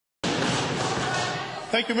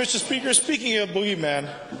Thank you, Mr. Speaker. Speaking of boogeyman,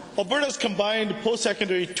 Alberta's combined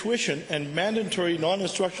post-secondary tuition and mandatory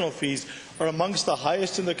non-instructional fees are amongst the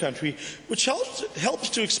highest in the country, which helps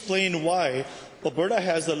to explain why Alberta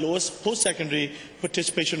has the lowest post-secondary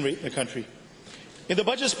participation rate in the country. In the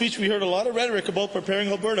budget speech, we heard a lot of rhetoric about preparing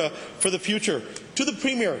Alberta for the future. To the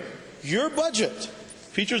Premier, your budget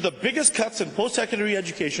features the biggest cuts in post-secondary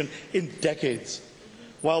education in decades.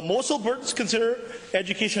 While most Albertans consider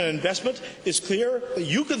education an investment, it's clear that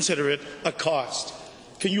you consider it a cost.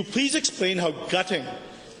 Can you please explain how gutting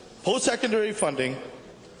post-secondary funding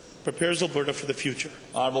prepares Alberta for the future?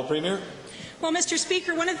 Honourable Premier. Well, Mr.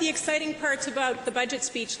 Speaker, one of the exciting parts about the budget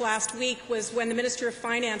speech last week was when the Minister of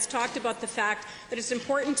Finance talked about the fact that it's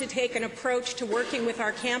important to take an approach to working with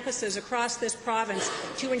our campuses across this province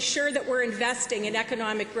to ensure that we're investing in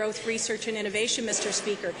economic growth, research and innovation, Mr.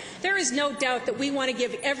 Speaker. There is no doubt that we want to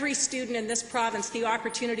give every student in this province the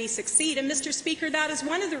opportunity to succeed. And, Mr. Speaker, that is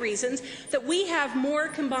one of the reasons that we have more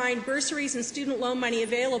combined bursaries and student loan money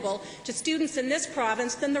available to students in this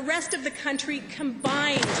province than the rest of the country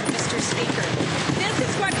combined, Mr. Speaker. This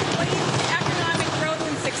is what leads to economic growth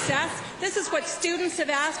and success. This is what students have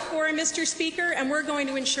asked for, Mr. Speaker, and we're going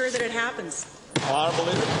to ensure that it happens. Honourable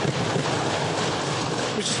Leader.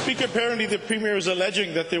 Mr. Speaker, apparently the Premier is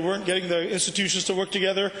alleging that they weren't getting the institutions to work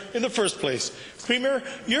together in the first place. Premier,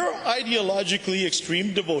 your ideologically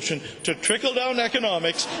extreme devotion to trickle-down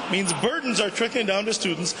economics means burdens are trickling down to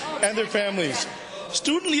students and their families.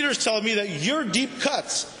 Student leaders tell me that your deep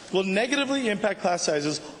cuts will negatively impact class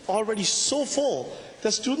sizes already so full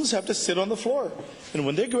that students have to sit on the floor. And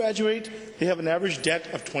when they graduate, they have an average debt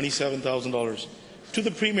of $27,000. To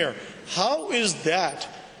the Premier, how is that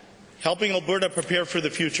helping Alberta prepare for the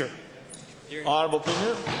future? Honourable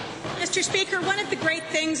Premier. Mr. Speaker, one of the great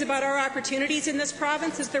things about our opportunities in this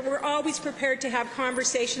province is that we're always prepared to have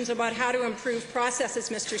conversations about how to improve processes,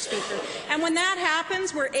 Mr. Speaker. And when that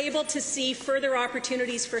happens, we're able to see further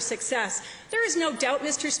opportunities for success. There is no doubt,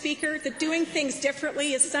 Mr. Speaker, that doing things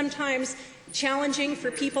differently is sometimes challenging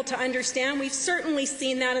for people to understand. We've certainly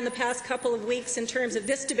seen that in the past couple of weeks in terms of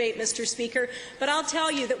this debate, Mr. Speaker. But I'll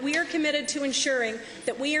tell you that we are committed to ensuring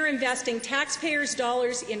that we are investing taxpayers'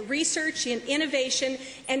 dollars in research, in innovation,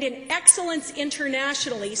 and in excellence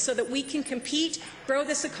internationally so that we can compete, grow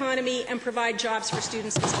this economy, and provide jobs for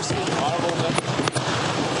students, Mr. Speaker.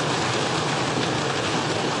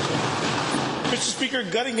 Mr. Speaker,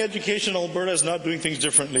 gutting education in Alberta is not doing things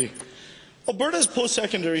differently. Alberta's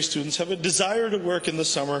post-secondary students have a desire to work in the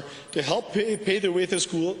summer to help pay their way through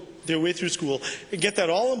school and get that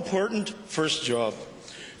all-important first job.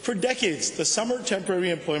 For decades, the Summer Temporary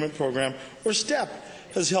Employment Program, or STEP,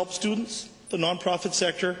 has helped students, the nonprofit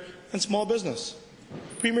sector, and small business.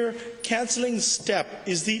 Premier, cancelling STEP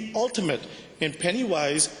is the ultimate in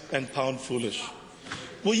penny-wise and pound-foolish.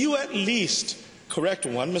 Will you at least correct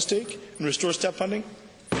one mistake and restore STEP funding?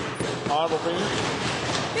 Honourable Premier.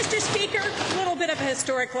 Mr. Speaker, a little bit of a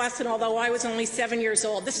historic lesson, although I was only 7 years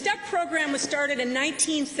old. The STEP program was started in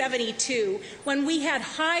 1972 when we had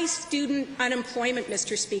high student unemployment,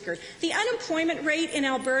 Mr. Speaker. The unemployment rate in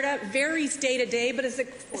Alberta varies day to day, but is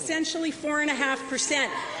essentially 4.5%.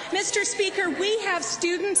 Mr. Speaker, we have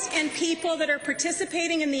students and people that are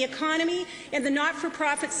participating in the economy in the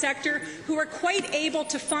not-for-profit sector who are quite able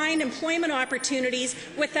to find employment opportunities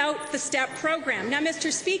without the STEP program. Now,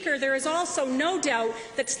 Mr. Speaker, there is also no doubt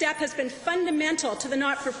that STEP has been fundamental to the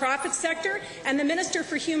not-for-profit sector, and the Minister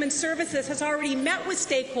for Human Services has already met with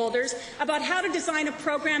stakeholders about how to design a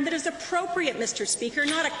program that is appropriate, Mr. Speaker,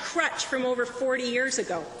 not a crutch from over 40 years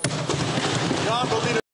ago.